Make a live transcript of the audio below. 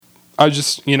I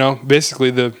just,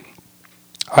 basically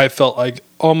I felt like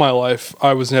all my life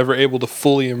I was never able to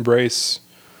fully embrace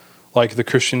like the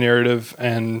Christian narrative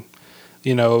and,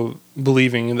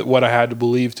 believing that what I had to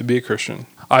believe to be a Christian.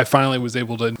 I finally was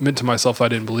able to admit to myself I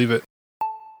didn't believe it.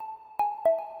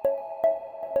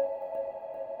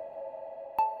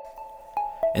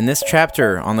 In this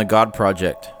chapter on the God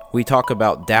Project, we talk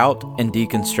about doubt and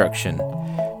deconstruction.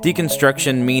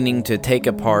 Deconstruction meaning to take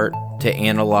apart, to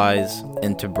analyze,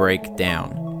 and to break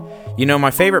down. My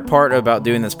favorite part about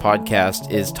doing this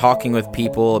podcast is talking with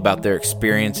people about their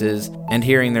experiences and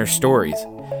hearing their stories.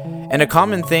 And a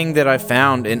common thing that I've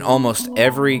found in almost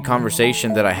every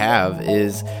conversation that I have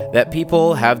is that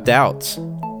people have doubts.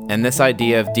 And this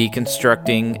idea of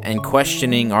deconstructing and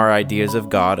questioning our ideas of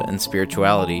God and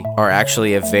spirituality are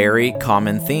actually a very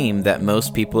common theme that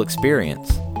most people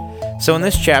experience. So in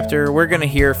this chapter, we're going to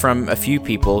hear from a few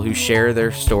people who share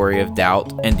their story of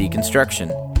doubt and deconstruction.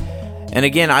 And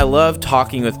again, I love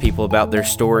talking with people about their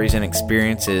stories and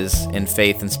experiences in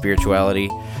faith and spirituality.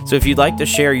 So if you'd like to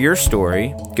share your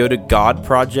story, go to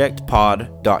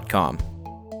godprojectpod.com.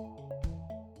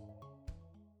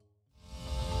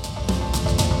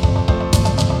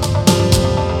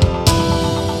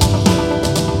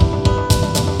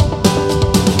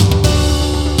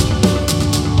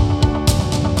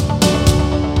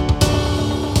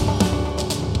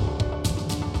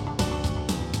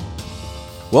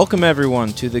 Welcome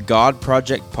everyone to the God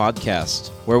Project podcast,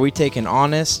 where we take an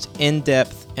honest,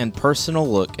 in-depth, and personal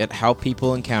look at how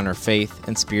people encounter faith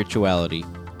and spirituality.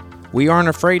 We aren't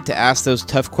afraid to ask those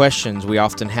tough questions we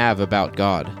often have about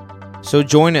God. So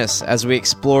join us as we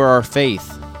explore our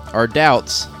faith, our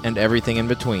doubts, and everything in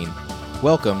between.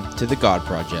 Welcome to the God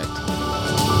Project.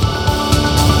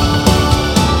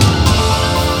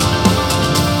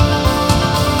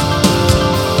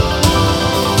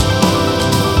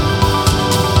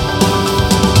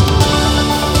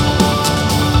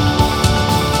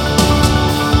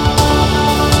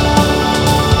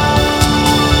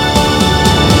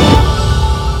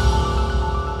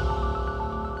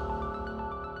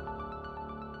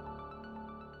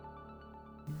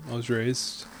 I was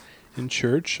raised in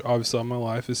church. Obviously, all my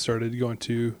life has started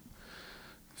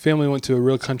family went to a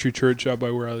real country church out by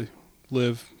where I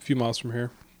live, a few miles from here,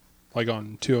 like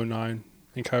on 209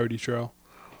 in Coyote Trail.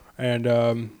 And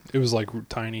it was like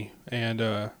tiny.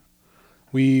 And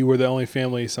we were the only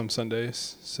family some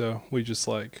Sundays. So we just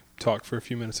like talk for a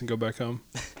few minutes and go back home.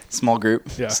 Small group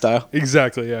style.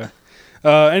 Exactly, yeah.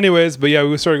 Anyways, but yeah,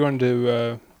 we started going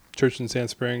to church in Sand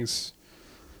Springs,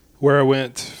 where I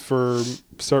went for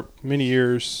many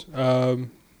years,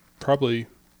 probably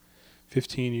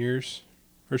 15 years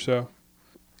or so.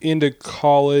 Into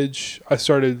college, I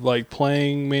started like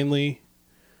playing mainly,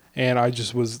 and I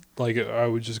just was like, I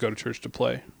would just go to church to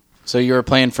play. So you were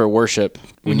playing for worship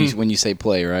when you say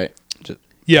play, right? Just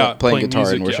playing guitar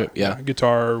music, and worship. Yeah,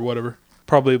 guitar or whatever.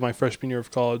 Probably my freshman year of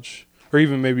college, or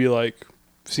even maybe like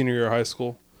senior year of high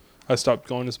school. I stopped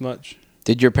going as much.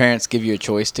 Did your parents give you a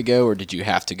choice to go, or did you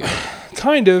have to go?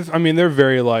 Kind of. I mean, they're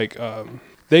very like,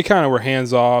 they kind of were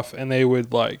hands off, and they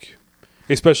would like,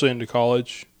 especially into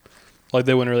college, like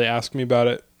they wouldn't really ask me about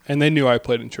it. And they knew I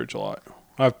played in church a lot.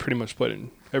 I've pretty much played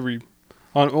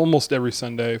on almost every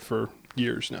Sunday for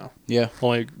years now. Yeah.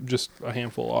 Only just a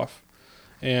handful off.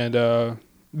 And,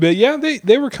 but yeah,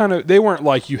 they weren't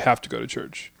like, you have to go to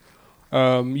church.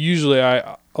 Usually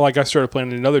I started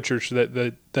playing in another church that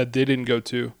they didn't go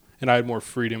to. And I had more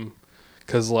freedom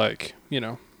because, like,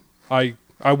 I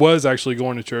was actually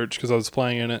going to church because I was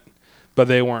playing in it, but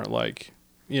they weren't like,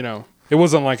 it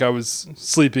wasn't like I was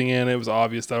sleeping in. It was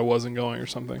obvious that I wasn't going or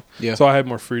something. Yeah. So I had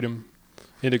more freedom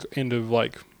into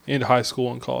high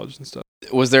school and college and stuff.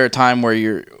 Was there a time where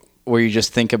you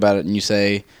just think about it and you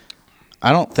say,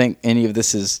 I don't think any of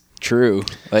this is true?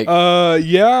 Like,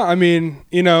 yeah. I mean,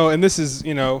 and this is,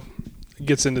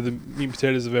 gets into the meat and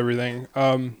potatoes of everything.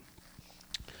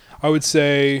 I would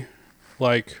say,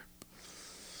 like,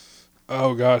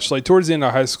 oh gosh, like towards the end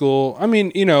of high school, I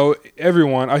mean,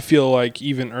 everyone, I feel like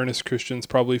even earnest Christians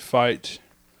probably fight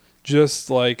just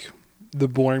like the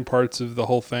boring parts of the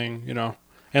whole thing,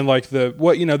 and like a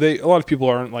lot of people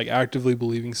aren't like actively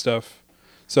believing stuff.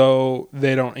 So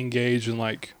they don't engage in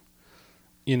like,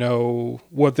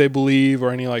 what they believe or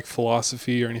any like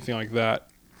philosophy or anything like that.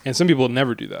 And some people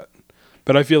never do that.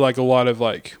 But I feel like a lot of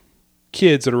like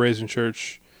kids that are raised in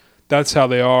church, that's how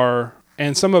they are.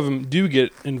 And some of them do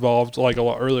get involved like a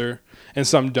lot earlier, and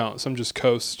some don't. Some just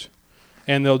coast,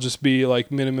 and they'll just be like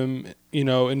minimum,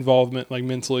 involvement like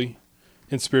mentally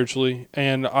and spiritually.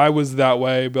 And I was that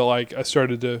way, but like I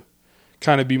started to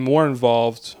kind of be more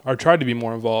involved, or tried to be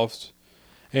more involved.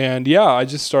 And yeah, I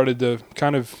just started to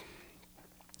kind of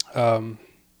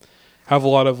have a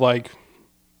lot of like,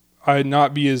 I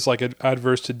not be as like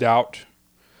adverse to doubt.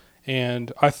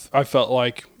 And I felt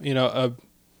like, you know,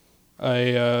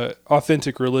 a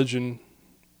authentic religion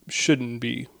shouldn't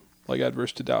be like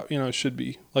adverse to doubt. You know, it should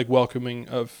be like welcoming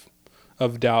of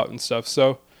doubt and stuff.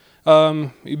 So,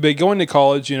 but going to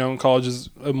college, you know, college is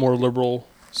a more liberal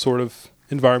sort of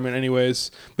environment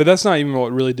anyways, but that's not even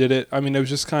what really did it. I mean, it was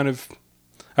just kind of,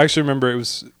 I actually remember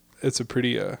it's a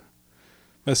pretty,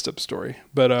 messed up story,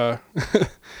 but,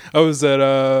 I was at,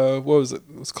 what was it?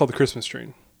 It was called the Christmas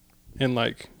Tree in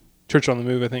like Church on the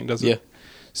Move, I think, does it? Yeah.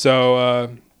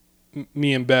 So,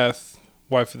 me and Beth,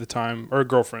 wife at the time, or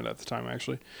girlfriend at the time,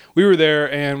 actually, we were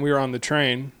there and we were on the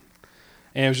train,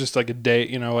 and it was just like a date,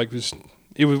 you know, like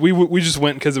we just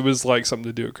went because it was like something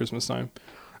to do at Christmas time.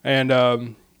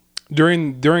 And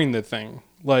during the thing,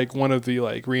 like one of the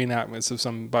like reenactments of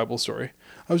some Bible story,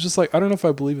 I was just like, I don't know if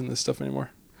I believe in this stuff anymore.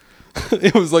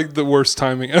 It was like the worst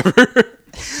timing ever,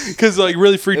 because like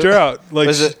really freaked her out. Like,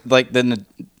 was it like the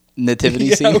nativity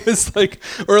yeah, scene? it was like,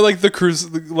 or like the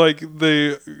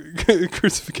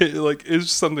crucifixion, like it's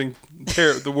just something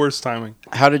terrible. The worst timing.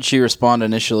 How did she respond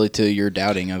initially to your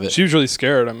doubting of it? She was really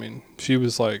scared. I mean, she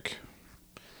was like,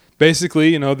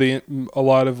 basically, you know, a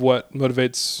lot of what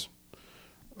motivates,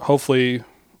 hopefully,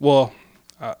 well,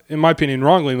 in my opinion,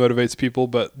 wrongly motivates people,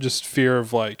 but just fear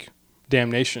of like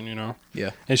damnation, you know?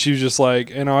 Yeah. And she was just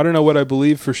like, you know, I don't know what I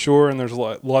believe for sure, and there's a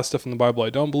lot of stuff in the Bible I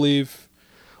don't believe,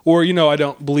 or, you know, I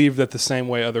don't believe that the same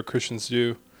way other Christians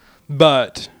do,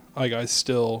 but like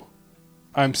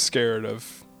I'm scared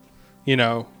of, you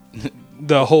know,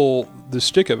 the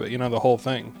stick of it, you know, the whole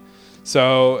thing.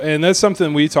 So, and that's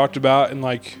something we talked about, and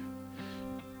like,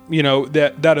 you know,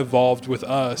 that evolved with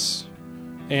us,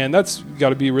 and that's got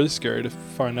to be really scary to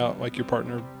find out like your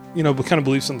partner, you know, kind of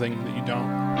believes something that you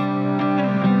don't.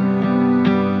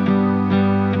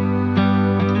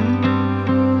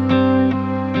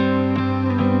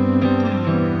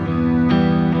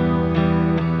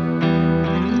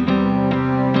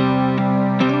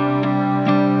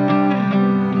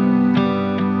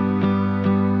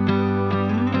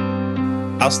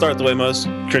 I'll start the way most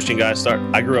Christian guys start.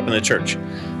 I grew up in the church.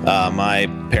 My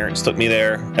parents took me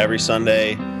there every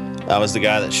Sunday. I was the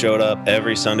guy that showed up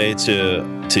every Sunday to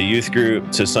youth group,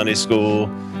 to Sunday school.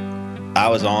 I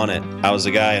was on it. I was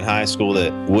the guy in high school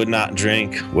that would not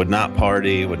drink, would not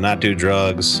party, would not do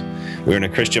drugs. We were in a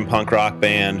Christian punk rock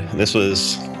band. This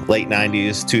was late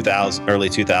 90s, 2000, early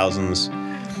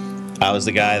 2000s. I was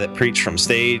the guy that preached from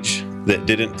stage, that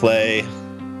didn't play.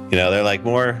 You know, they're like,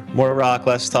 more rock,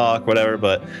 less talk, whatever.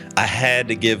 But I had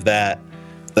to give that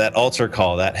altar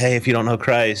call, that, hey, if you don't know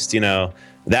Christ, you know,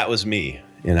 that was me,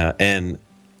 you know, and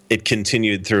it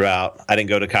continued throughout. I didn't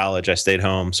go to college. I stayed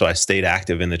home. So I stayed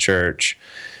active in the church.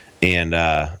 And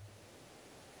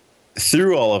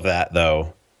through all of that,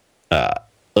 though, a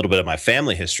little bit of my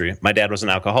family history, my dad was an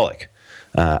alcoholic.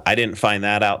 I didn't find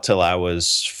that out till I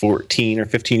was 14 or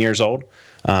 15 years old.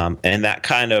 And that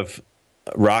kind of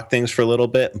rock things for a little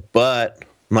bit, but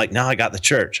I'm like, no, I got the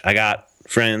church. I got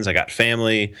friends, I got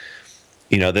family,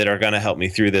 you know, that are going to help me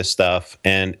through this stuff.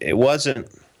 And it wasn't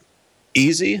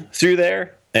easy through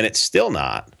there, and it's still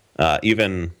not,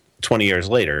 even 20 years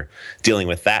later, dealing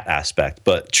with that aspect.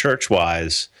 But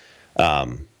church-wise,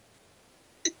 I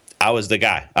was the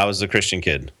guy. I was the Christian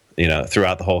kid, you know,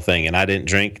 throughout the whole thing. And I didn't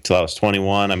drink till I was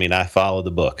 21. I mean, I followed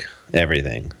the book,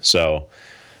 everything. So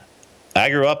I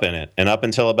grew up in it, and up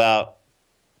until about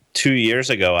 2 years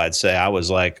ago, I'd say I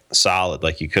was like solid,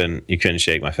 like you couldn't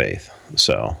shake my faith.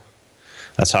 So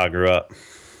that's how I grew up.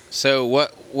 So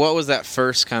what was that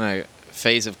first kind of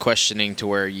phase of questioning to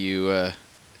where you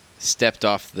stepped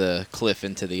off the cliff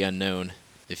into the unknown,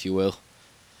 if you will?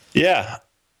 Yeah.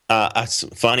 It's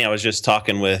funny. I was just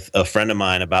talking with a friend of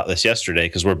mine about this yesterday,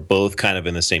 because we're both kind of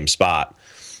in the same spot.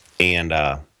 And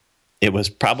it was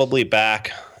probably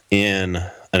back in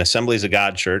an Assemblies of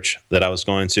God church that I was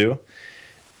going to.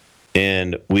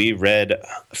 And we read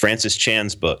Francis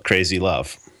Chan's book, Crazy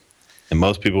Love. And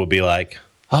most people would be like,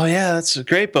 oh yeah, that's a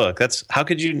great book. How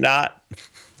could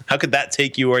that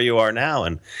take you where you are now?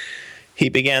 And he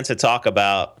began to talk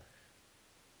about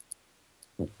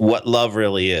what love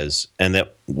really is, and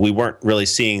that we weren't really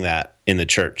seeing that in the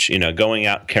church, you know, going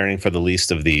out caring for the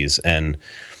least of these. And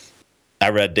I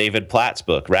read David Platt's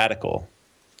book, Radical,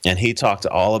 and he talked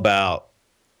all about,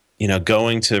 you know,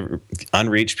 going to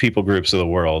unreached people groups of the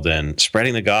world and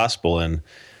spreading the gospel. And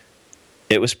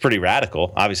it was pretty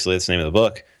radical. Obviously, that's the name of the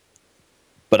book.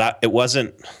 But I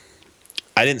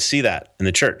didn't see that in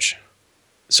the church.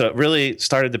 So it really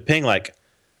started to ping like,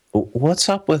 what's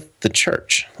up with the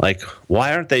church? Like,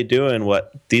 why aren't they doing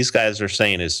what these guys are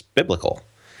saying is biblical?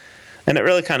 And it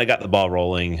really kind of got the ball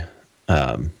rolling.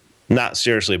 Not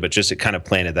seriously, but just it kind of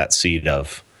planted that seed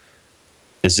of,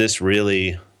 is this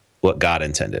really what God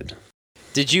intended?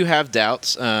 Did you have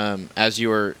doubts as you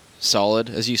were solid,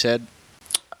 as you said?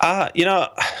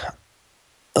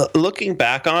 Looking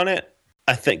back on it,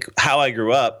 I think how I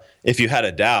grew up, if you had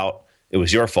a doubt, it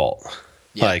was your fault.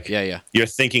 Yeah. You're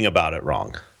thinking about it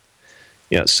wrong.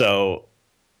 So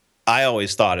I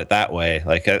always thought it that way.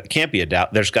 Like, it can't be a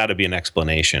doubt. There's got to be an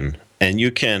explanation. And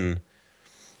you can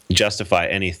justify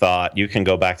any thought. You can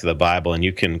go back to the Bible and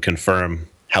you can confirm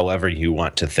however you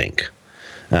want to think.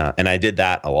 And I did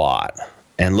that a lot.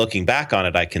 And looking back on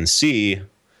it, I can see,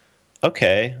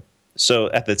 okay,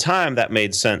 so at the time that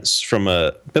made sense from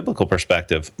a biblical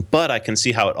perspective, but I can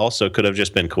see how it also could have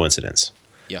just been coincidence.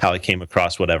 Yeah. How I came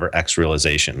across whatever X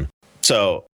realization.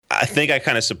 So I think I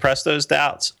kind of suppressed those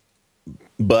doubts,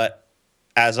 but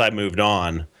as I moved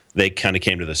on, they kind of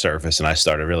came to the surface and I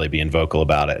started really being vocal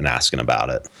about it and asking about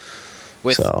it.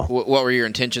 What were your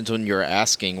intentions when you were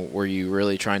asking? Were you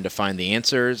really trying to find the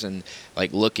answers and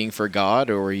like looking for God,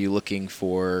 or were you looking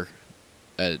for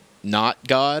not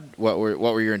God? What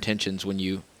were your intentions when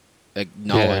you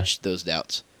acknowledged those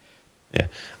doubts? Yeah,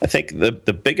 I think the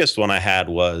biggest one I had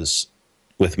was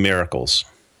with miracles,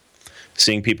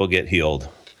 seeing people get healed,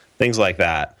 things like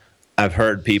that. I've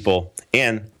heard people,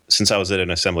 and since I was at an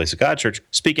Assemblies of God church,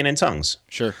 speaking in tongues.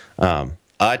 Sure.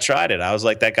 I tried it. I was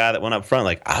like that guy that went up front,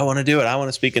 like, I want to do it. I want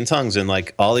to speak in tongues. And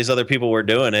like all these other people were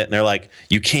doing it. And they're like,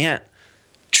 you can't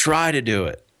try to do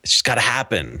it. It's just got to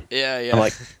happen. Yeah.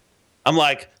 I'm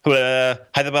like, blah,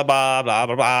 blah, blah,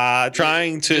 blah, blah,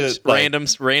 trying to just like,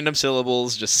 random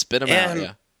syllables, just spit them out.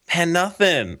 Yeah. And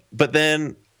nothing. But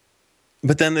then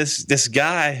this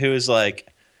guy who is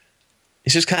like,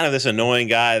 he's just kind of this annoying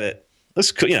guy that,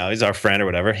 he's our friend or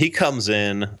whatever. He comes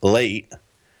in late,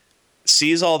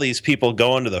 sees all these people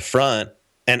going to the front,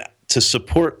 and to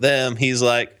support them, he's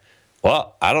like,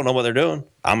 well, I don't know what they're doing.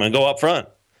 I'm going to go up front.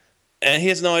 And he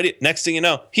has no idea. Next thing you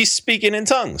know, he's speaking in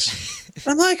tongues.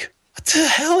 I'm like, what the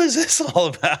hell is this all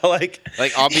about? Like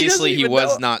obviously he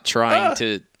was not trying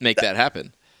to make that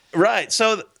happen. Right.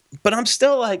 So, but I'm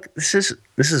still like, this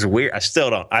is weird. I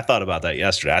thought about that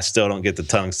yesterday. I still don't get the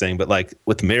tongues thing, but like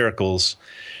with miracles,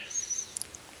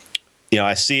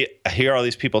 I hear all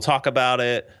these people talk about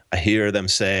it. I hear them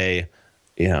say,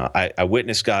 I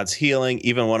witnessed God's healing.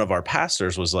 Even one of our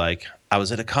pastors was like, I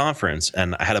was at a conference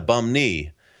and I had a bum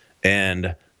knee.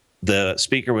 And the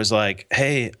speaker was like,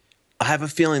 hey, I have a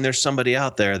feeling there's somebody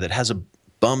out there that has a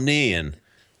bum knee and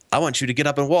I want you to get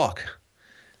up and walk.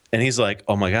 And he's like,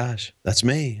 oh my gosh, that's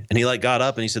me. And he like got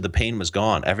up and he said the pain was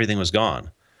gone. Everything was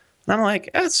gone. And I'm like,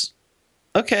 that's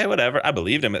okay, whatever. I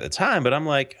believed him at the time, but I'm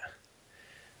like,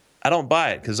 I don't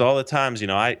buy it because all the times,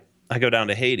 I go down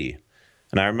to Haiti.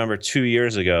 And I remember 2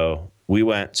 years ago, we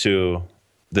went to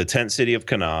the tent city of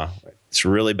Cana. It's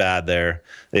really bad there.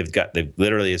 They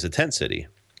literally is a tent city.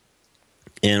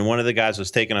 And one of the guys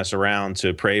was taking us around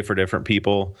to pray for different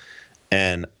people.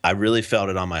 And I really felt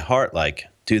it on my heart, like,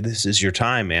 dude, this is your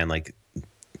time, man. Like,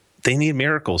 they need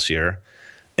miracles here.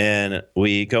 And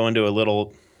we go into a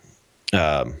little,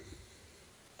 I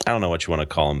don't know what you want to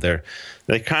call them.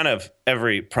 They kind of,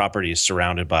 every property is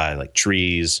surrounded by like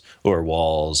trees or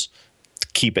walls to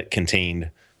keep it contained.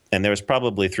 And there was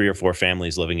probably 3 or 4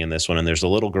 families living in this one. And there's a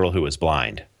little girl who was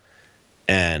blind.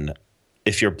 And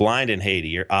if you're blind in Haiti,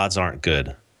 your odds aren't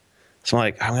good. So I'm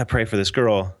like, I'm going to pray for this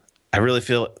girl. I really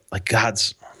feel like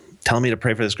God's telling me to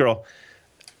pray for this girl.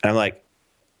 And I'm like,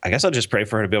 I guess I'll just pray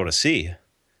for her to be able to see.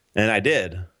 And I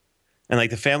did. And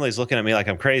like the family's looking at me like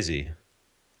I'm crazy.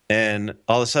 And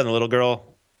all of a sudden, the little girl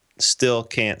still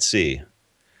can't see.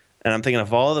 And I'm thinking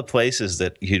of all the places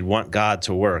that you'd want God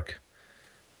to work.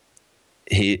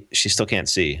 She still can't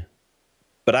see.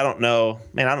 But I don't know,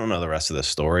 man, I don't know the rest of the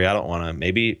story. I don't want to,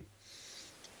 maybe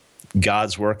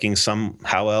God's working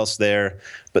somehow else there.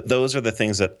 But those are the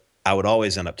things that I would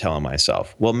always end up telling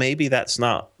myself, well, maybe that's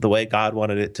not the way God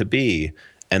wanted it to be.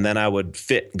 And then I would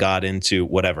fit God into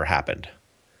whatever happened.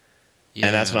 Yeah.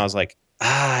 And that's when I was like,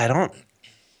 I don't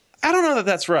know that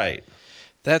that's right.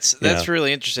 That's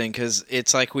really interesting because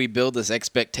it's like we build this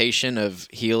expectation of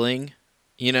healing,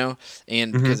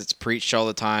 and because it's preached all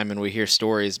the time and we hear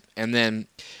stories. And then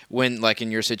when, like in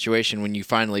your situation, when you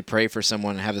finally pray for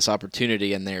someone and have this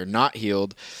opportunity and they're not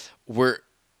healed,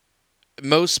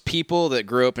 most people that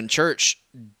grew up in church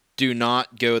do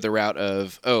not go the route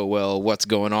of, oh, well, what's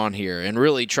going on here? And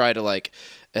really try to like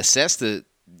assess the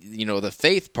the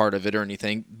faith part of it or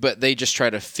anything, but they just try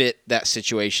to fit that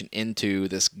situation into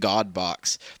this God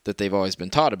box that they've always been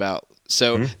taught about.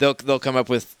 So they'll come up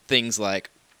with things like,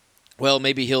 well,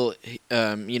 maybe he'll,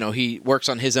 he works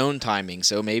on his own timing.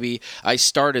 So maybe I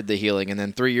started the healing, and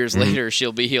then 3 years later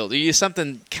she'll be healed. You use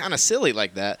something kind of silly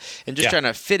like that, and just trying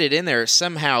to fit it in there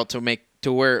somehow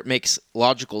to where it makes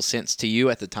logical sense to you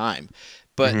at the time.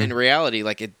 But in reality,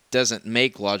 like, it doesn't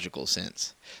make logical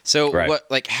sense. So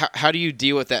how do you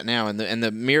deal with that now? And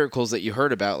the miracles that you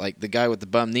heard about, like the guy with the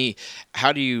bum knee,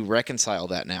 how do you reconcile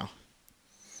that now?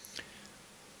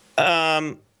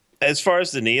 As far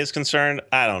as the knee is concerned,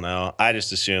 I don't know. I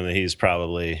just assume that he's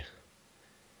probably,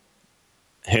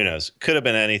 who knows, could have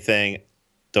been anything.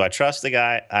 Do I trust the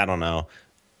guy? I don't know.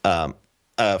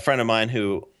 A friend of mine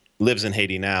who lives in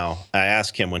Haiti now, I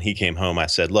asked him when he came home, I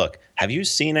said, look, have you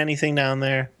seen anything down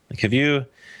there? Like,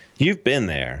 you've been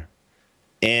there.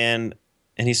 And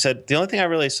he said, the only thing I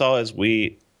really saw is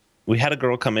we had a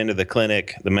girl come into the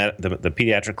clinic, the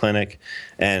pediatric clinic,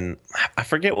 and I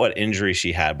forget what injury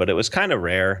she had, but it was kind of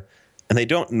rare. And they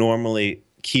don't normally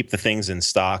keep the things in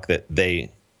stock that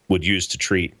they would use to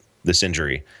treat this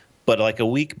injury. But like a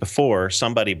week before,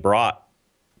 somebody brought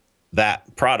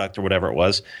that product or whatever it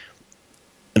was,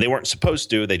 and they weren't supposed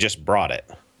to, they just brought it.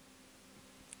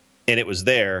 And it was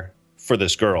there for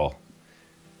this girl.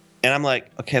 And I'm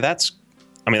like, okay, that's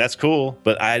cool,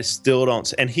 but I still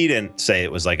don't. And he didn't say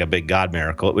it was like a big God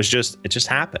miracle. It just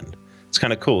happened. It's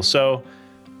kind of cool. So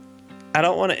I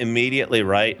don't want to immediately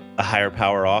write a higher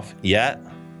power off yet,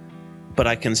 but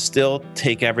I can still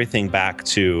take everything back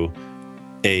to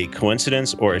a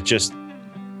coincidence, or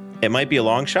it might be a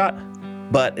long shot,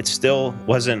 but it still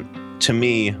wasn't, to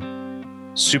me,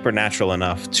 supernatural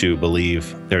enough to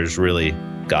believe there's really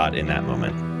God in that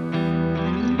moment.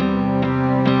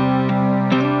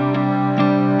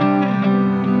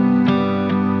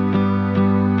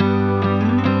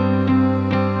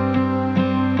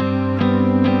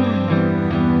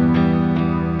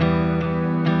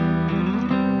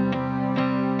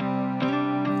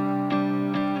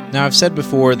 Now, I've said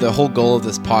before, the whole goal of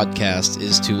this podcast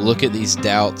is to look at these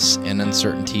doubts and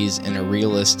uncertainties in a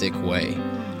realistic way.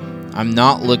 I'm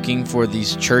not looking for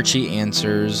these churchy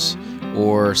answers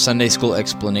or Sunday school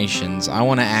explanations. I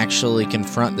want to actually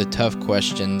confront the tough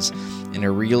questions in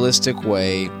a realistic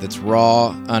way that's raw,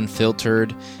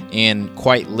 unfiltered, and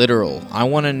quite literal. I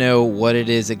want to know what it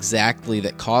is exactly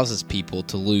that causes people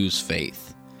to lose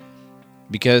faith.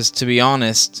 Because, to be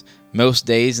honest, most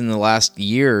days in the last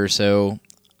year or so,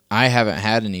 I haven't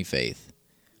had any faith.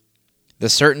 The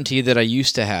certainty that I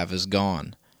used to have is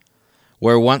gone.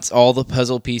 Where once all the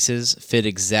puzzle pieces fit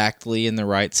exactly in the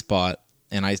right spot,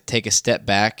 and I take a step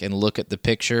back and look at the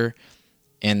picture,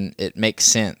 and it makes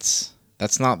sense.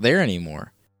 That's not there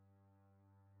anymore.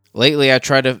 Lately, I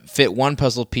try to fit one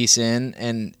puzzle piece in,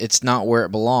 and it's not where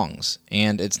it belongs,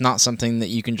 and it's not something that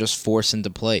you can just force into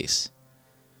place.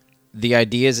 The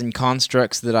ideas and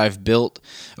constructs that I've built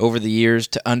over the years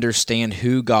to understand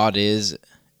who God is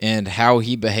and how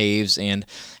He behaves and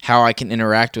how I can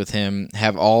interact with Him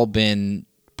have all been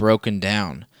broken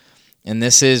down. And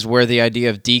this is where the idea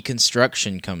of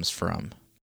deconstruction comes from.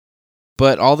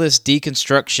 But all this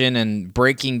deconstruction and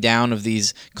breaking down of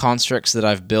these constructs that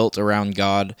I've built around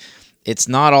God, it's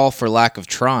not all for lack of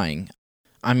trying.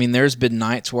 I mean, there's been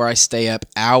nights where I stay up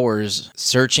hours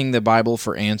searching the Bible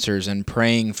for answers and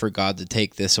praying for God to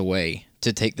take this away,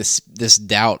 to take this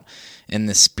doubt and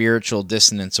this spiritual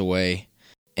dissonance away.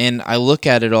 And I look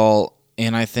at it all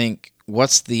and I think,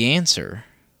 what's the answer?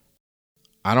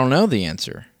 I don't know the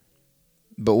answer.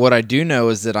 But what I do know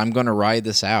is that I'm going to ride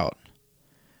this out.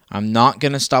 I'm not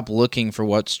going to stop looking for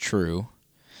what's true.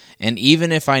 And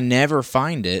even if I never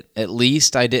find it, at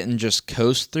least I didn't just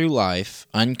coast through life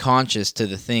unconscious to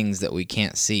the things that we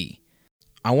can't see.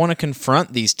 I want to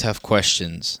confront these tough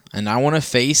questions, and I want to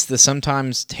face the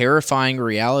sometimes terrifying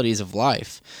realities of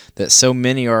life that so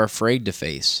many are afraid to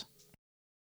face.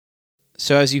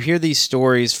 So as you hear these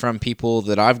stories from people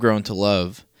that I've grown to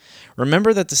love,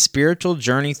 remember that the spiritual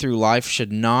journey through life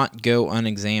should not go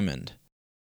unexamined.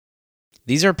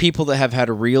 These are people that have had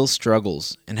real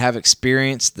struggles and have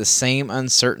experienced the same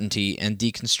uncertainty and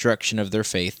deconstruction of their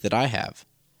faith that I have.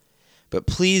 But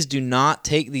please do not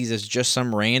take these as just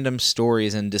some random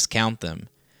stories and discount them.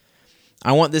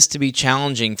 I want this to be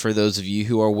challenging for those of you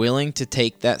who are willing to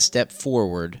take that step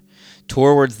forward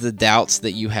towards the doubts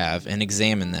that you have and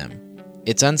examine them.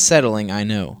 It's unsettling, I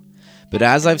know. But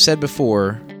as I've said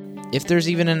before, if there's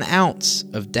even an ounce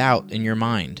of doubt in your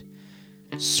mind,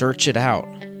 search it out.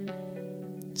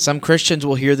 Some Christians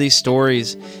will hear these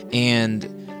stories and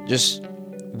just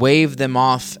wave them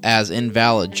off as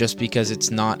invalid just because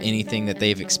it's not anything that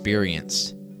they've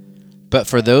experienced. But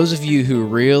for those of you who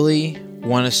really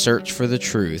want to search for the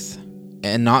truth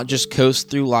and not just coast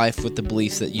through life with the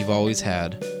beliefs that you've always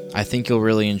had, I think you'll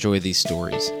really enjoy these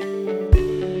stories.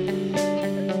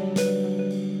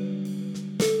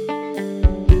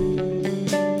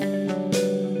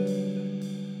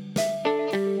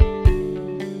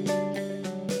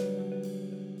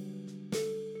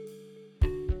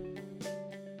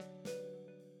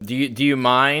 Do you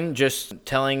mind just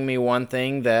telling me one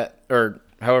thing or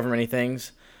however many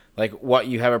things, like what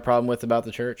you have a problem with about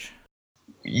the church?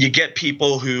 You get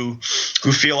people who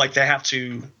feel like they have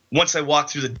to, once they walk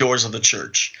through the doors of the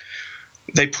church,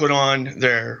 they put on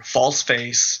their false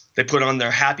face, they put on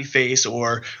their happy face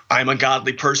or I'm a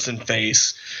godly person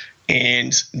face,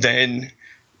 and then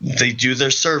they do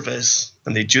their service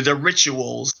and they do their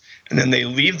rituals, and then they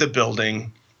leave the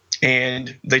building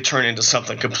and they turn into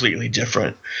something completely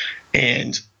different.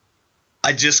 And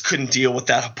I just couldn't deal with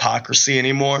that hypocrisy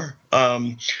anymore.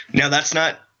 Now, that's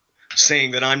not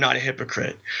saying that I'm not a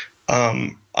hypocrite.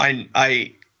 That's one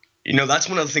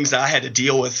of the things that I had to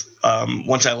deal with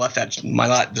once I left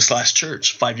this last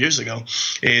church 5 years ago,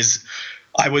 is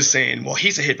I was saying, well,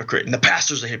 he's a hypocrite and the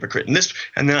pastor's a hypocrite and this,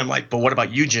 and then I'm like, but what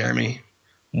about you, Jeremy?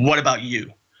 What about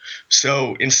you?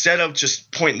 So instead of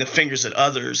just pointing the fingers at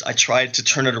others, I tried to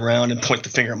turn it around and point the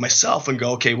finger at myself and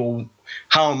go, okay, well,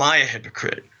 how am I a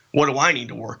hypocrite? What do I need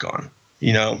to work on?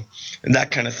 And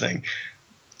that kind of thing.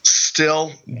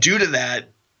 Still, due to that,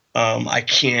 I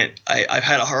can't. I've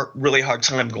had a really hard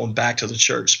time going back to the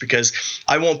church because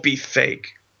I won't be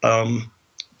fake to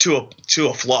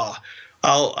a flaw.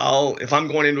 I'll if I'm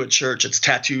going into a church, it's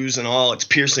tattoos and all, it's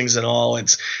piercings and all.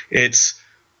 It's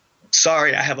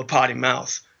sorry, I have a potty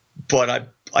mouth, but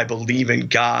I believe in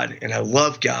God and I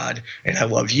love God and I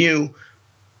love you.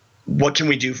 What can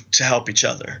we do to help each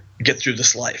other get through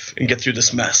this life and get through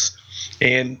this mess?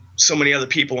 And so many other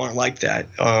people aren't like that.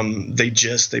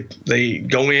 They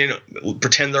go in,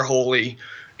 pretend they're holy,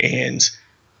 and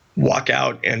walk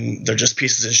out, and they're just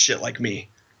pieces of shit like me.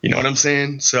 You know what I'm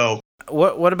saying? So,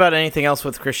 what about anything else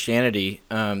with Christianity?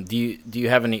 Do you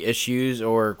have any issues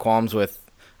or qualms with,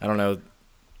 I don't know,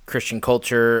 Christian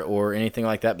culture or anything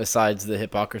like that besides the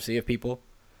hypocrisy of people?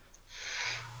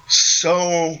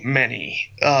 So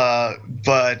many,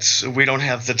 but we don't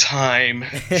have the time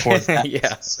for that.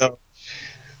 Yeah. So,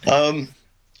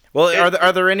 well,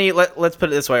 are there any? Let's put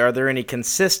it this way: are there any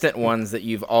consistent ones that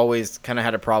you've always kind of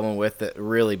had a problem with that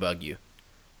really bug you?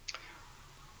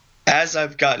 As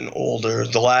I've gotten older,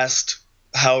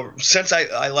 since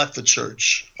I left the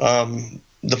church,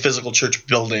 the physical church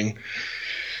building,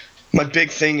 my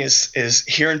big thing is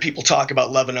hearing people talk about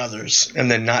loving others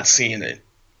and then not seeing it.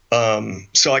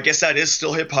 So I guess that is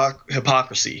still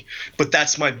hypocrisy, but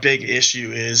that's my big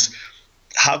issue is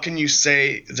how can you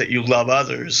say that you love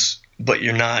others, but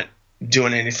you're not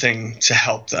doing anything to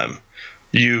help them?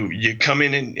 You come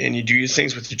in and you do your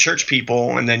things with your church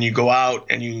people, and then you go out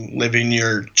and you live in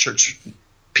your church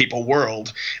people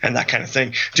world and that kind of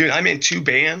thing. Dude, I'm in 2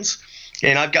 bands,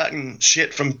 and I've gotten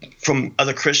shit from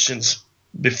other Christians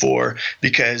before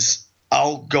because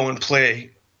I'll go and play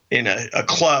in a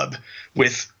club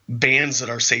with bands that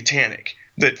are satanic,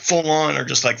 that full on are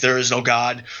just like, there is no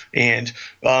God, and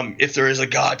if there is a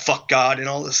God, fuck God, and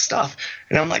all this stuff.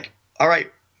 And I'm like, all right,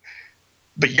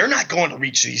 but you're not going to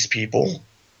reach these people.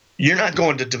 You're not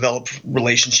going to develop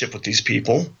relationship with these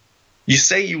people. You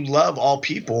say you love all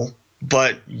people,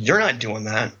 but you're not doing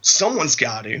that. Someone's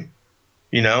got to,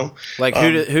 Like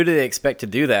who do they expect to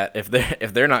do that if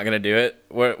they're not going to do it?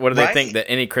 What do they think,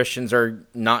 that any Christians are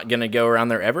not going to go around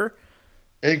there ever?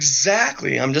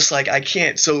 Exactly. I'm just like, I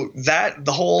can't. So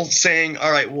the whole saying,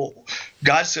 all right, well,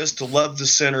 God says to love the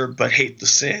sinner but hate the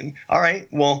sin. All right,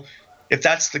 well, if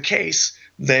that's the case,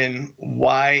 then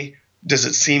why does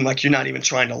it seem like you're not even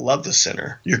trying to love the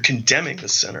sinner? You're condemning the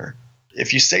sinner.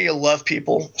 If you say you love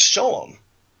people, show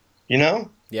them,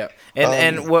 Yeah.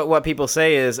 And what people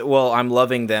say is, well, I'm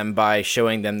loving them by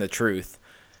showing them the truth.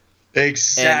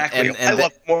 Exactly. And I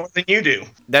love more than you do.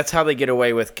 That's how they get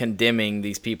away with condemning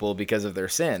these people because of their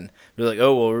sin. They're like,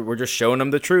 oh, well, we're just showing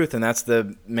them the truth, and that's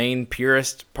the main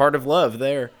purest part of love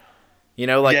there.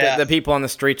 The people on the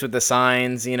streets with the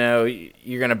signs, you're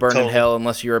going to burn in hell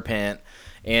unless you repent.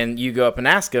 And you go up and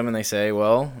ask them, and they say,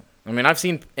 well, I mean, I've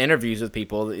seen interviews with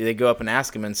people. They go up and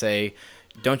ask them and say,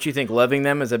 don't you think loving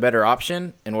them is a better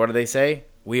option? And what do they say?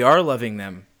 We are loving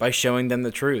them by showing them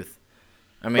the truth.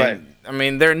 I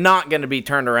mean, they're not going to be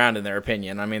turned around in their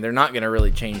opinion. I mean, they're not going to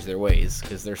really change their ways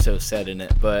because they're so set in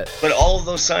it. But all of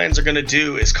those signs are going to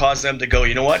do is cause them to go,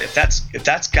 you know what? If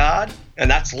that's God and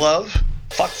that's love,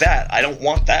 fuck that. I don't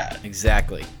want that.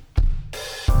 Exactly.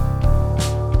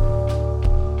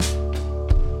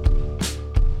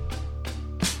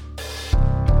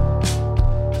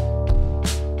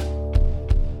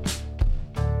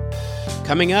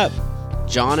 Coming up,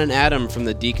 John and Adam from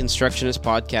the Deconstructionist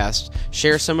podcast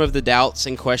share some of the doubts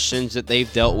and questions that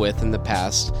they've dealt with in the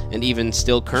past and even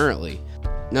still currently.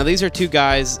 Now, these are two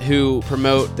guys who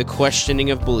promote the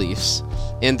questioning of beliefs,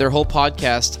 and their whole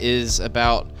podcast is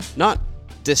about not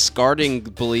discarding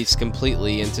beliefs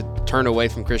completely and to turn away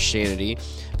from Christianity,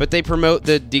 but they promote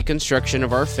the deconstruction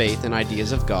of our faith and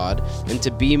ideas of God and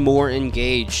to be more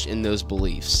engaged in those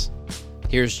beliefs.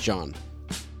 Here's John.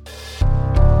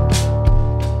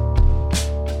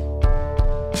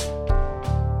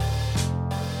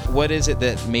 What is it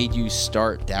that made you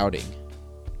start doubting?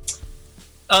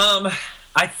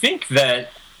 I think that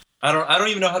I don't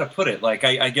even know how to put it. Like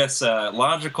I guess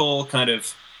logical kind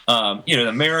of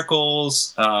the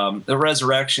miracles, the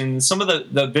resurrection, some of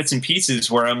the bits and pieces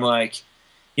where I'm like,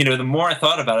 the more I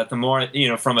thought about it, the more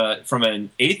from an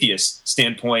atheist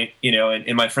standpoint,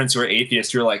 and my friends who are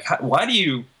atheists, you're like, why do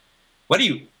you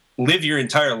live your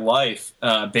entire life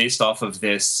based off of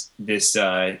this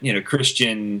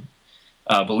Christian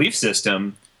belief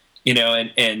system,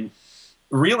 and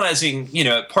realizing,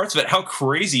 parts of it, how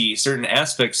crazy certain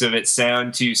aspects of it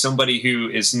sound to somebody who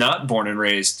is not born and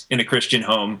raised in a Christian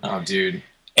home. Oh, dude.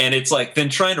 And it's like then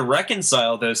trying to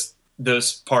reconcile those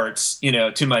parts,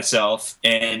 to myself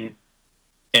and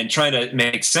trying to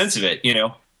make sense of it,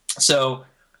 So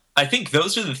I think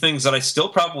those are the things that I still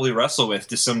probably wrestle with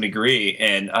to some degree.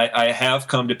 And I have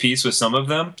come to peace with some of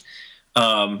them.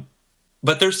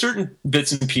 But there's certain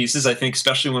bits and pieces, I think,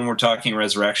 especially when we're talking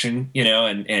resurrection,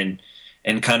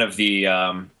 and kind of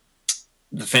the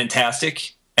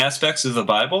fantastic aspects of the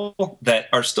Bible that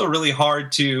are still really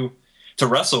hard to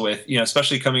wrestle with,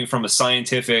 especially coming from a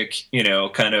scientific,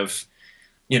 kind of,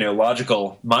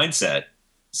 logical mindset.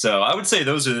 So I would say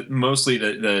those are mostly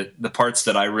the parts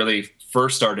that I really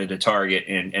first started to target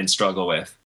and struggle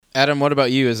with. Adam, what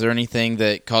about you? Is there anything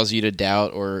that caused you to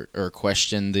doubt or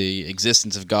question the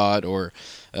existence of God or,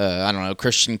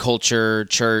 Christian culture,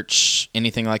 church,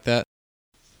 anything like that?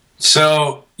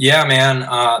 So, yeah, man,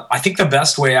 I think the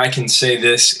best way I can say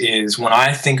this is when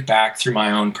I think back through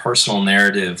my own personal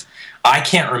narrative, I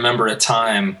can't remember a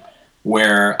time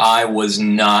where I was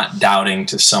not doubting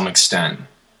to some extent.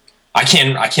 I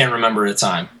can't remember a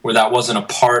time where that wasn't a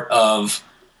part of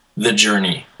the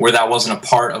journey, where that wasn't a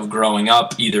part of growing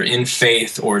up, either in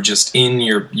faith or just in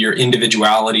your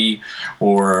individuality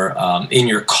or in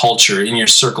your culture, in your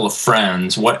circle of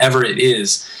friends, whatever it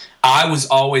is. I was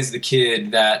always the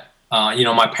kid that,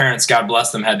 my parents, God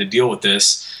bless them, had to deal with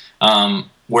this,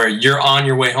 where you're on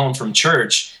your way home from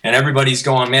church and everybody's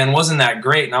going, man, wasn't that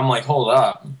great? And I'm like, hold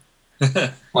up.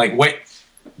 Like, wait,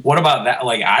 what about that?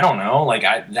 Like, I don't know. Like,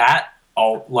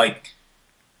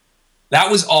 that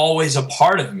was always a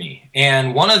part of me.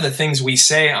 And one of the things we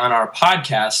say on our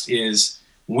podcast is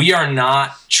we are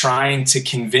not trying to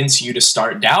convince you to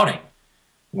start doubting.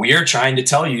 We are trying to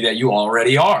tell you that you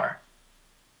already are.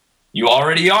 You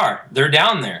already are. They're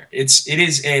down there. It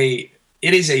is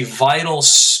a vital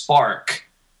spark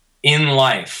in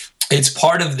life. It's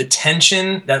part of the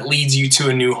tension that leads you to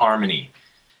a new harmony.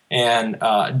 And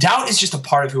doubt is just a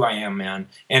part of who I am, man.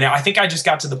 And I think I just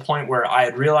got to the point where I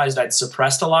had realized I'd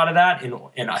suppressed a lot of that,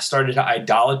 and I started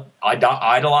to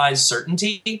idolize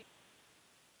certainty,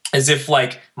 as if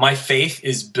like my faith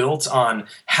is built on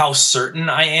how certain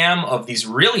I am of these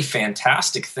really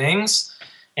fantastic things.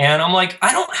 And I'm like,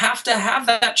 I don't have to have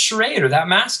that charade or that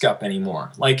mask up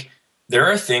anymore. Like, there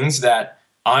are things that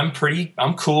I'm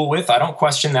cool with. I don't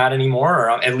question that anymore,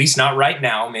 or at least not right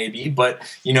now, maybe. But,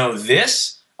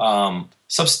 this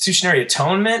substitutionary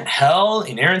atonement, hell,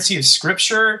 inerrancy of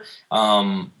Scripture,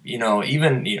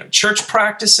 even church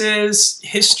practices,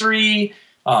 history,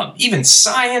 even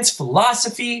science,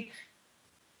 philosophy,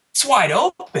 it's wide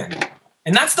open.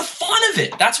 And that's the fun of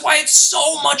it. That's why it's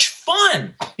so much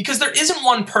fun, because there isn't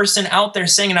one person out there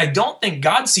saying, and I don't think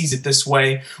God sees it this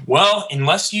way, well,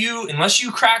 unless you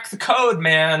crack the code,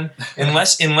 man,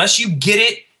 unless you get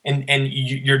it and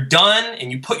you're done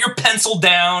and you put your pencil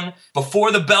down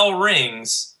before the bell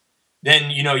rings, then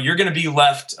you're going to be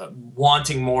left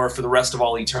wanting more for the rest of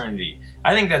all eternity.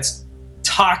 I think that's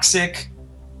toxic,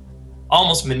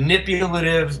 almost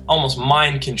manipulative, almost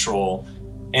mind control.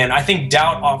 And I think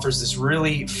doubt offers this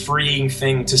really freeing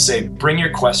thing to say, bring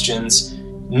your questions.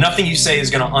 Nothing you say is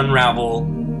going to unravel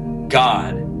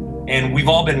God. And we've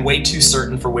all been way too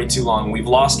certain for way too long. We've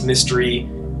lost mystery.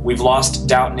 We've lost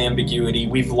doubt and ambiguity.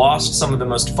 We've lost some of the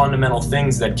most fundamental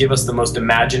things that give us the most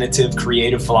imaginative,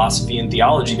 creative philosophy and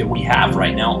theology that we have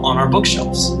right now on our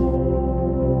bookshelves.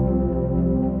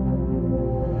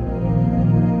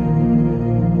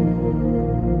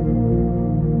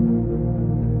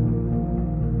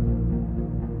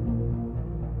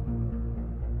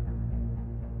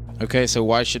 Okay, so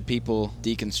why should people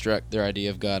deconstruct their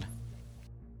idea of God?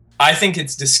 I think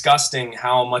it's disgusting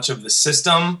how much of the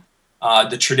system,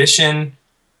 the tradition,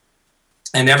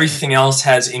 and everything else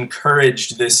has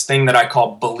encouraged this thing that I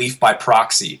call belief by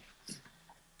proxy.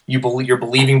 You're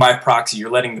believing by proxy. You're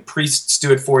letting the priests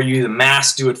do it for you, the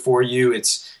mass do it for you.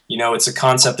 It's a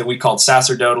concept that we called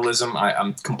sacerdotalism.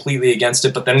 I'm completely against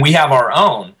it. But then we have our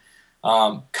own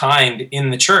kind in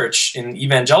the church, in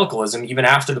evangelicalism. Even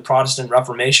after the Protestant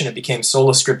Reformation, it became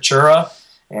sola scriptura,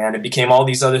 and it became all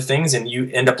these other things, and you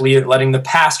end up letting the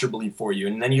pastor believe for you,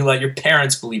 and then you let your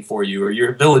parents believe for you, or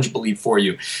your village believe for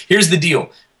you. Here's the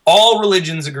deal. All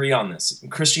religions agree on this.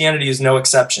 Christianity is no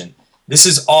exception. This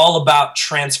is all about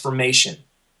transformation.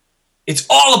 It's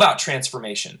all about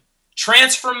transformation.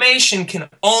 Transformation can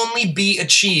only be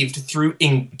achieved through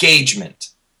engagement,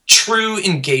 true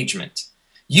engagement.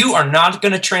 You are not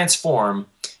going to transform.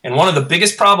 And one of the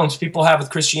biggest problems people have with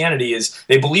Christianity is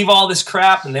they believe all this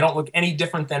crap and they don't look any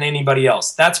different than anybody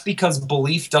else. That's because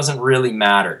belief doesn't really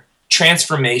matter.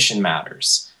 Transformation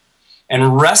matters.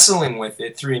 And wrestling with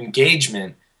it through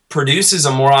engagement produces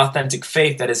a more authentic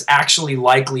faith that is actually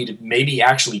likely to maybe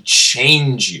actually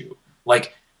change you.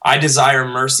 Like, I desire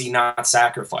mercy, not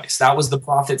sacrifice. That was the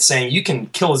prophet saying, you can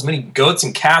kill as many goats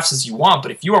and calves as you want,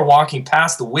 but if you are walking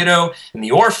past the widow and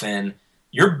the orphan,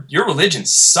 your religion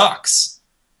sucks.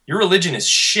 Your religion is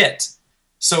shit.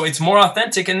 So it's more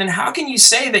authentic. And then how can you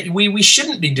say that we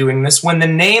shouldn't be doing this when the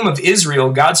name of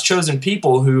Israel, God's chosen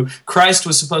people who Christ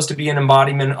was supposed to be an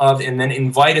embodiment of and then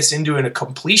invite us into a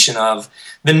completion of,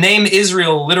 the name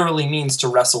Israel literally means to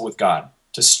wrestle with God,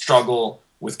 to struggle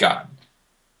with God.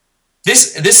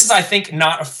 This is, I think,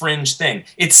 not a fringe thing.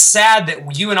 It's sad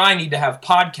that you and I need to have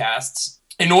podcasts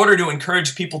in order to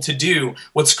encourage people to do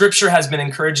what Scripture has been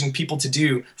encouraging people to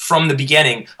do from the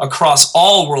beginning across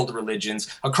all world religions.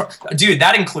 Dude,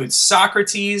 that includes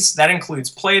Socrates, that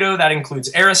includes Plato, that includes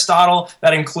Aristotle,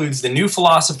 that includes the new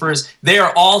philosophers. They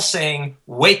are all saying,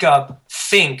 wake up,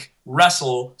 think,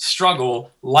 wrestle,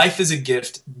 struggle. Life is a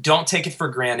gift. Don't take it for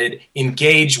granted.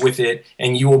 Engage with it,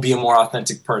 and you will be a more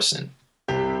authentic person.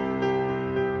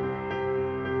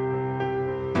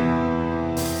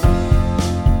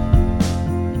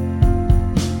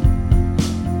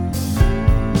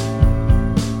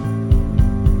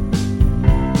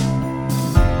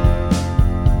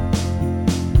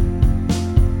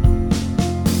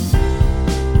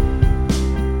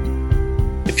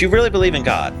 If you really believe in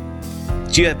God,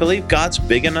 do you believe God's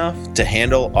big enough to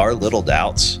handle our little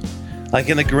doubts? Like,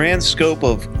 in the grand scope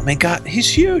of, God, he's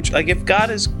huge. Like, if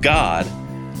God is God,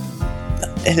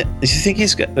 and do you think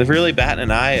he's really batting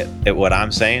an eye at what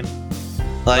I'm saying?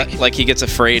 Like he gets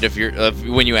afraid of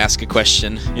when you ask a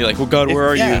question. You're like, well, God, where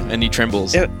are you? And he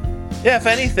trembles. If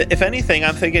anything,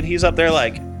 I'm thinking he's up there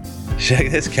like,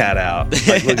 check this cat out.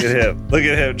 Like, look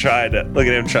at him trying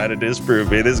to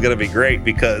disprove me. This is gonna be great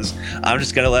because I'm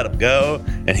just gonna let him go,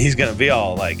 and he's gonna be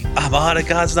all like, I'm on it,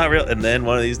 God's not real. And then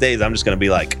one of these days, I'm just gonna be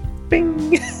like,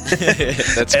 bing.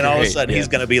 That's and all of a great, sudden, he's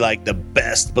gonna be like the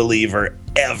best believer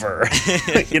ever.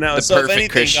 So if anything,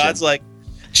 Christian. God's like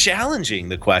challenging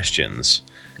the questions,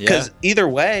 because either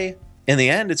way, in the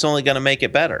end, it's only gonna make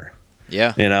it better.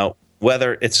 Yeah.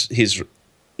 Whether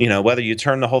whether you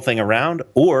turn the whole thing around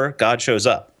or God shows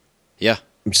up. Yeah.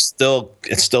 It's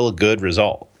still a good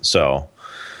result. So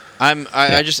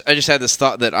I just had this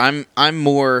thought that I'm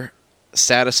more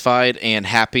satisfied and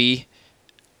happy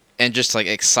and just like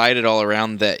excited all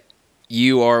around that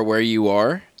you are where you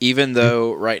are, even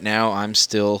though right now I'm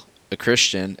still a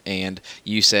Christian and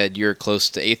you said you're close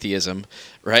to atheism,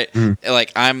 right?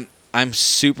 Like I'm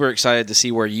super excited to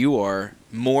see where you are,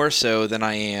 more so than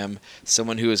I am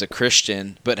someone who is a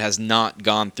Christian but has not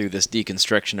gone through this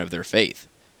deconstruction of their faith.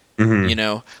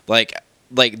 Like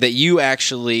that you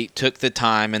actually took the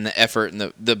time and the effort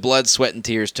and the blood, sweat, and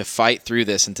tears to fight through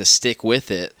this and to stick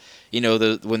with it.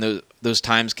 When those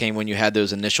times came when you had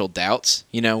those initial doubts,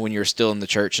 when you were still in the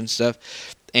church and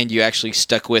stuff, and you actually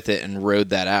stuck with it and rode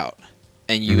that out.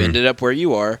 And you ended up where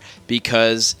you are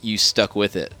because you stuck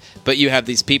with it. But you have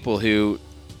these people who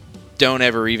don't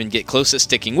ever even get close to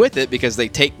sticking with it because they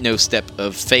take no step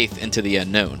of faith into the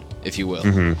unknown, if you will.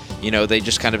 They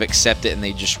just kind of accept it and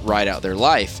they just ride out their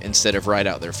life instead of ride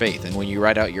out their faith. And when you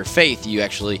ride out your faith, you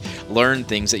actually learn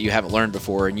things that you haven't learned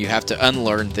before, and you have to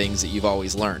unlearn things that you've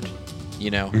always learned.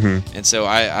 you know? Mm-hmm. And so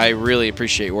I really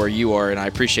appreciate where you are, and I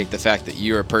appreciate the fact that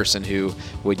you're a person who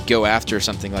would go after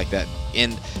something like that.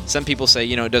 And some people say,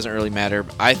 you know, it doesn't really matter.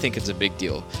 I think it's a big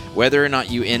deal. Whether or not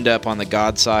you end up on the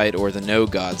God side or the no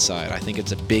God side, I think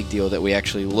it's a big deal that we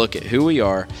actually look at who we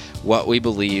are, what we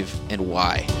believe, and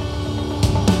why.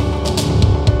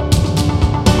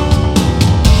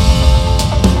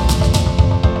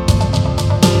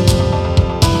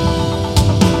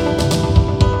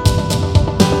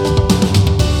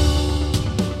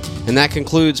 And that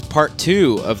concludes part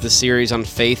 2 of the series on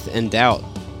faith and doubt.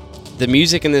 The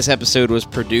music in this episode was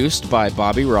produced by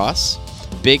Bobby Ross.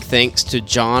 Big thanks to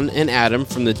John and Adam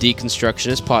from the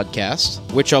Deconstructionist podcast,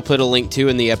 which I'll put a link to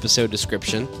in the episode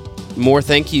description. More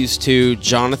thank yous to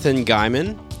Jonathan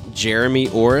Guyman, Jeremy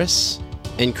Orris,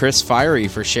 and Chris Fiery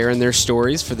for sharing their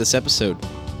stories for this episode.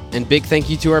 And big thank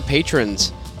you to our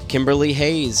patrons, Kimberly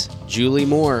Hayes, Julie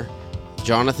Moore,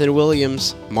 Jonathan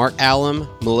Williams, Mark Allum,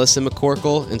 Melissa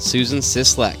McCorkle, and Susan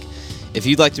Sislak. If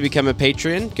you'd like to become a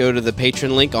patron, go to the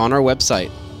patron link on our website.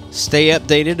 Stay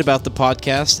updated about the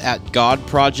podcast at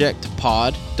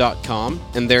godprojectpod.com,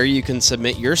 and there you can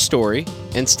submit your story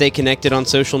and stay connected on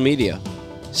social media.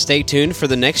 Stay tuned for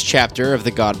the next chapter of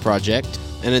the God Project,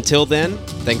 and until then,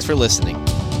 thanks for listening.